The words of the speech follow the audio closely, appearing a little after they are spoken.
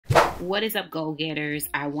What is up, go-getters?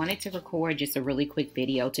 I wanted to record just a really quick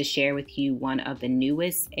video to share with you one of the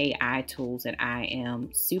newest AI tools that I am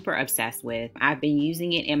super obsessed with. I've been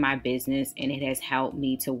using it in my business and it has helped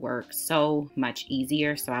me to work so much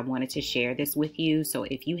easier. So I wanted to share this with you. So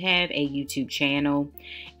if you have a YouTube channel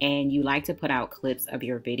and you like to put out clips of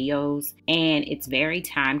your videos and it's very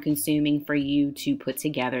time consuming for you to put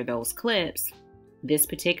together those clips, this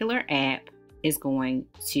particular app is going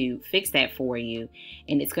to fix that for you,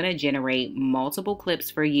 and it's going to generate multiple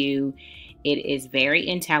clips for you. It is very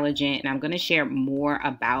intelligent, and I'm going to share more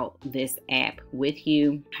about this app with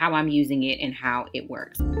you, how I'm using it and how it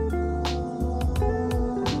works.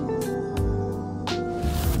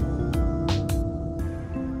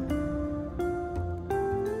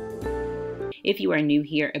 If you are new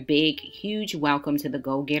here, a big, huge welcome to the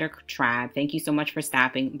Go-Getter Tribe. Thank you so much for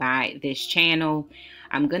stopping by this channel.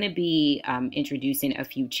 I'm going to be introducing a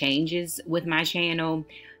few changes with my channel.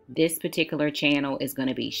 This particular channel is going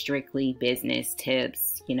to be strictly business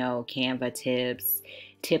tips, Canva tips,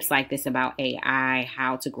 tips like this about AI,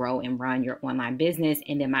 how to grow and run your online business.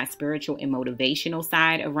 And then my spiritual and motivational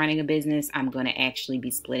side of running a business, I'm going to actually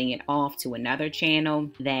be splitting it off to another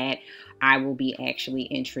channel that I will be actually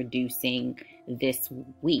introducing this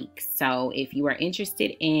week. So if you are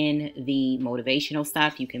interested in the motivational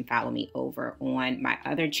stuff, you can follow me over on my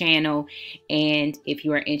other channel. And if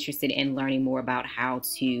you are interested in learning more about how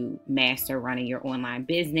to master running your online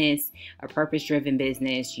business, a purpose-driven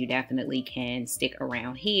business, you definitely can stick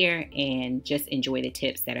around here and just enjoy the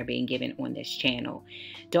tips that are being given on this channel.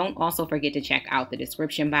 Don't also forget to check out the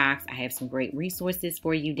description box. I have some great resources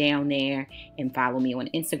for you down there, and follow me on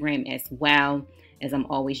Instagram as well, as I'm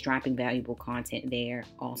always dropping valuable content there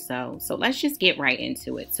also. So let's just get right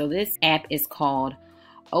into it. So this app is called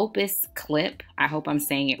Opus Clip. I hope I'm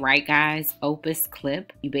saying it right, guys. Opus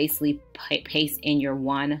Clip. You basically paste in your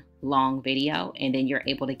one long video, and then you're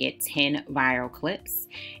able to get 10 viral clips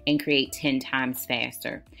and create 10 times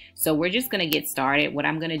faster. So we're just going to get started. What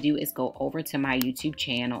I'm going to do is go over to my YouTube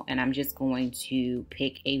channel, and I'm just going to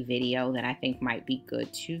pick a video that I think might be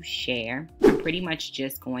good to share. I'm pretty much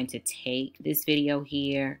just going to take this video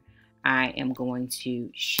here. I am going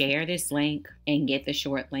to share this link and get the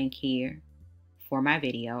short link here for my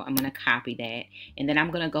video. I'm going to copy that, and then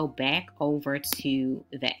I'm going to go back over to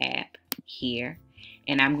the app here,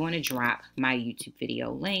 and I'm going to drop my YouTube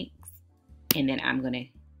video links, and then I'm going to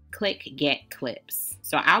click Get Clips.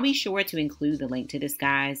 So I'll be sure to include the link to this,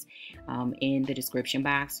 guys, in the description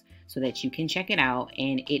box so that you can check it out,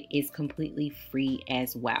 and it is completely free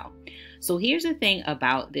as well. So here's the thing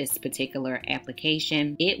about this particular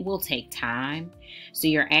application. It will take time, so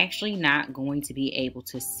you're actually not going to be able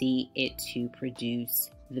to see it to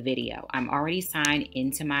produce the video. I'm already signed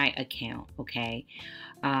into my account, okay?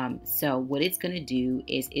 So what it's going to do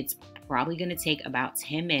is it's probably going to take about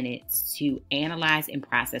 10 minutes to analyze and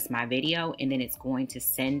process my video, and then it's going to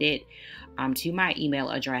send it to my email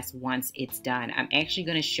address once it's done. I'm actually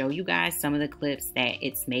going to show you guys some of the clips that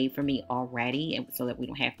it's made for me already, and so that we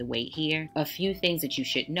don't have to wait here. A few things that you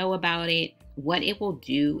should know about it. What it will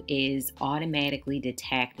do is automatically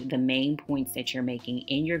detect the main points that you're making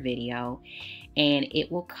in your video, and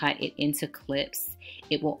it will cut it into clips.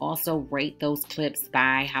 It will also rate those clips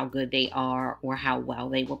by how good they are or how well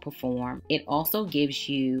they will perform. It also gives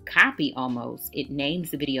you copy almost. It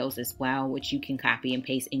names the videos as well, which you can copy and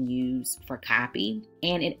paste and use for copy.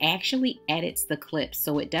 And it actually edits the clips,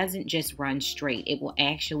 so it doesn't just run straight. It will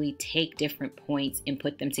actually take different points and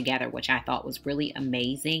put them together, which I thought was really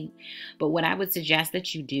amazing. But what I would suggest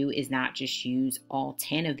that you do is not just use all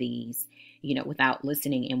 10 of these, without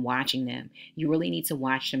listening and watching them. You really need to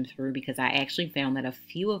watch them through, because I actually found that a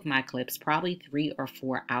few of my clips, probably 3 or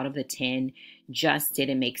 4 out of the 10, just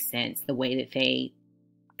didn't make sense the way that they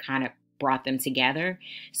kind of brought them together.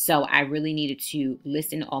 So I really needed to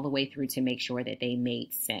listen all the way through to make sure that they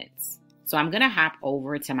made sense. So I'm going to hop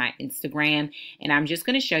over to my Instagram, and I'm just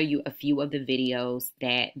going to show you a few of the videos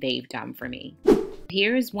that they've done for me.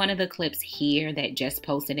 Here's one of the clips here that just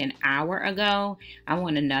posted an hour ago. I'm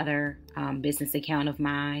on another business account of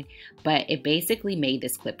mine, but it basically made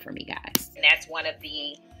this clip for me, guys. And that's one of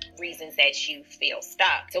the reasons that you feel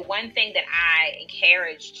stuck. So one thing that I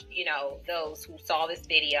encouraged, those who saw this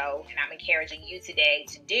video, and I'm encouraging you today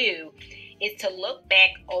to do, is to look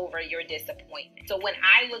back over your disappointment. So when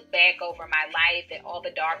I look back over my life and all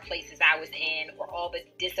the dark places I was in, or all the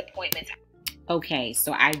disappointments Okay,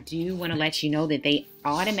 so I do want to let you know that they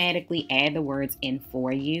automatically add the words in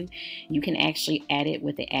for you. You can actually edit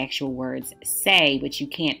what the actual words say, but you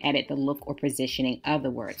can't edit the look or positioning of the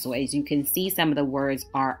words. So as you can see, some of the words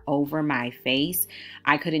are over my face.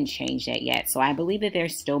 I couldn't change that yet. So I believe that they're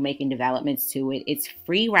still making developments to it. It's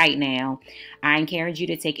free right now. I encourage you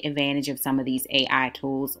to take advantage of some of these AI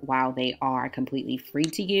tools while they are completely free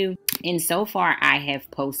to you. And so far, I have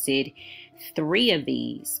posted 3 of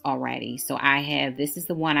these already. So this is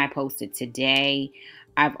the one I posted today.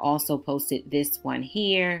 I've also posted this one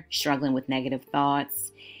here, struggling with negative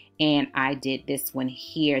thoughts. And I did this one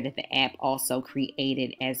here that the app also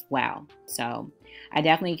created as well. So I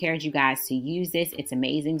definitely encourage you guys to use this. It's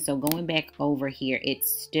amazing. So going back over here, it's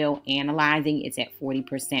still analyzing. It's at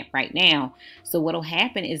 40% right now. So what'll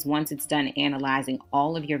happen is once it's done analyzing,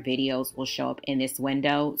 all of your videos will show up in this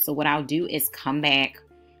window. So what I'll do is come back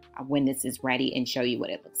when this is ready and show you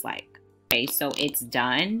what it looks like. Okay, so it's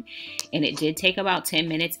done, and it did take about 10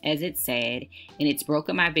 minutes as it said, and it's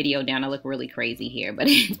broken my video down. I look really crazy here, but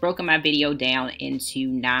it's broken my video down into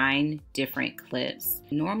 9 different clips.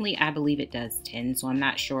 Normally I believe it does 10, so I'm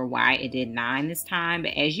not sure why it did 9 this time,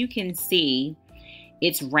 but as you can see,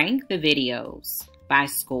 it's ranked the videos by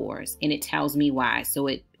scores, and it tells me why. So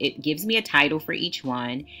it gives me a title for each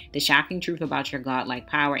one, the shocking truth about your godlike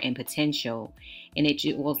power and potential, and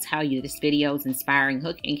it will tell you this video's inspiring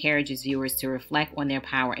hook encourages viewers to reflect on their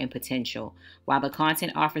power and potential. While the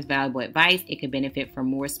content offers valuable advice, it could benefit from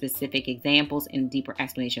more specific examples and deeper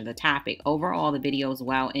explanation of the topic. Overall, the video's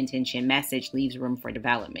well-intentioned message leaves room for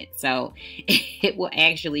development. So it will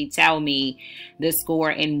actually tell me the score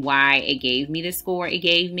and why it gave me the score it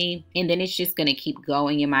gave me, and then it's just going to keep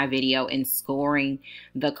going in my video and scoring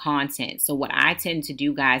the content. So what I tend to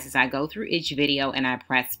do, guys, is I go through each video and I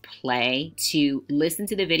press play to listen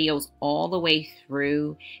to the videos all the way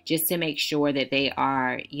through, just to make sure that they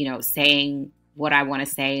are, saying what I want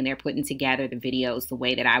to say, and they're putting together the videos the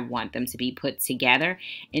way that I want them to be put together.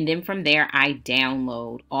 And then from there, I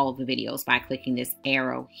download all of the videos by clicking this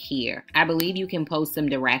arrow here. I believe you can post them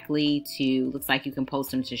directly to, looks like you can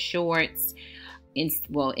post them to Shorts.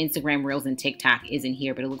 Instagram Reels and TikTok isn't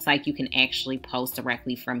here, but it looks like you can actually post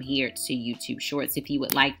directly from here to YouTube Shorts if you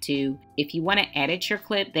would like to. If you want to edit your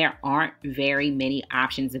clip, there aren't very many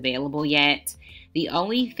options available yet. The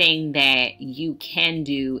only thing that you can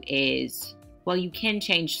do is, you can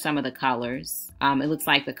change some of the colors. It looks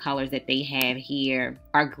like the colors that they have here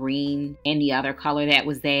are green and the other color that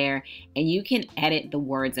was there. And you can edit the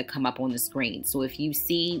words that come up on the screen. So if you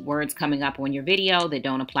see words coming up on your video that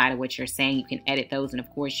don't apply to what you're saying, you can edit those. And of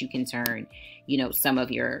course you can turn, some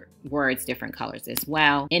of your words different colors as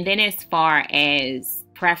well. And then as far as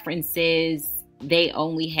preferences, they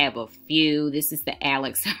only have a few. This is the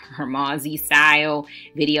Alex Hermosi style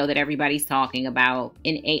video that everybody's talking about.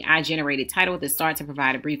 An AI generated title that starts to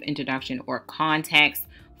provide a brief introduction or context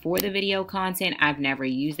for the video content. I've never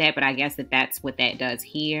used that, but I guess that's what that does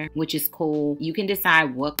here, which is cool. You can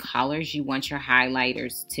decide what colors you want your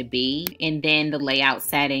highlighters to be, and then the layout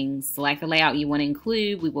settings. Select the layout you want to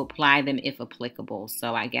include. We will apply them if applicable.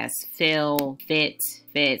 So I guess fill, fits,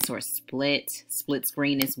 or split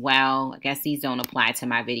screen as well. I guess these don't apply to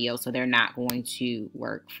my video, so they're not going to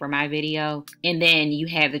work for my video. And then you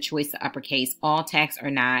have the choice to uppercase all text or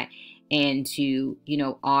not, and to,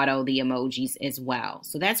 auto the emojis as well.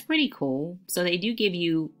 So that's pretty cool. So they do give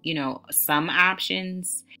you, some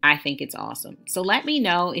options. I think it's awesome. So let me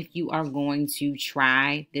know if you are going to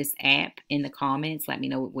try this app in the comments. Let me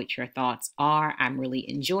know what your thoughts are. I'm really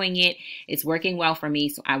enjoying it. It's working well for me,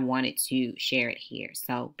 so I wanted to share it here.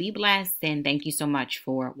 So be blessed, and thank you so much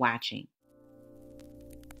for watching.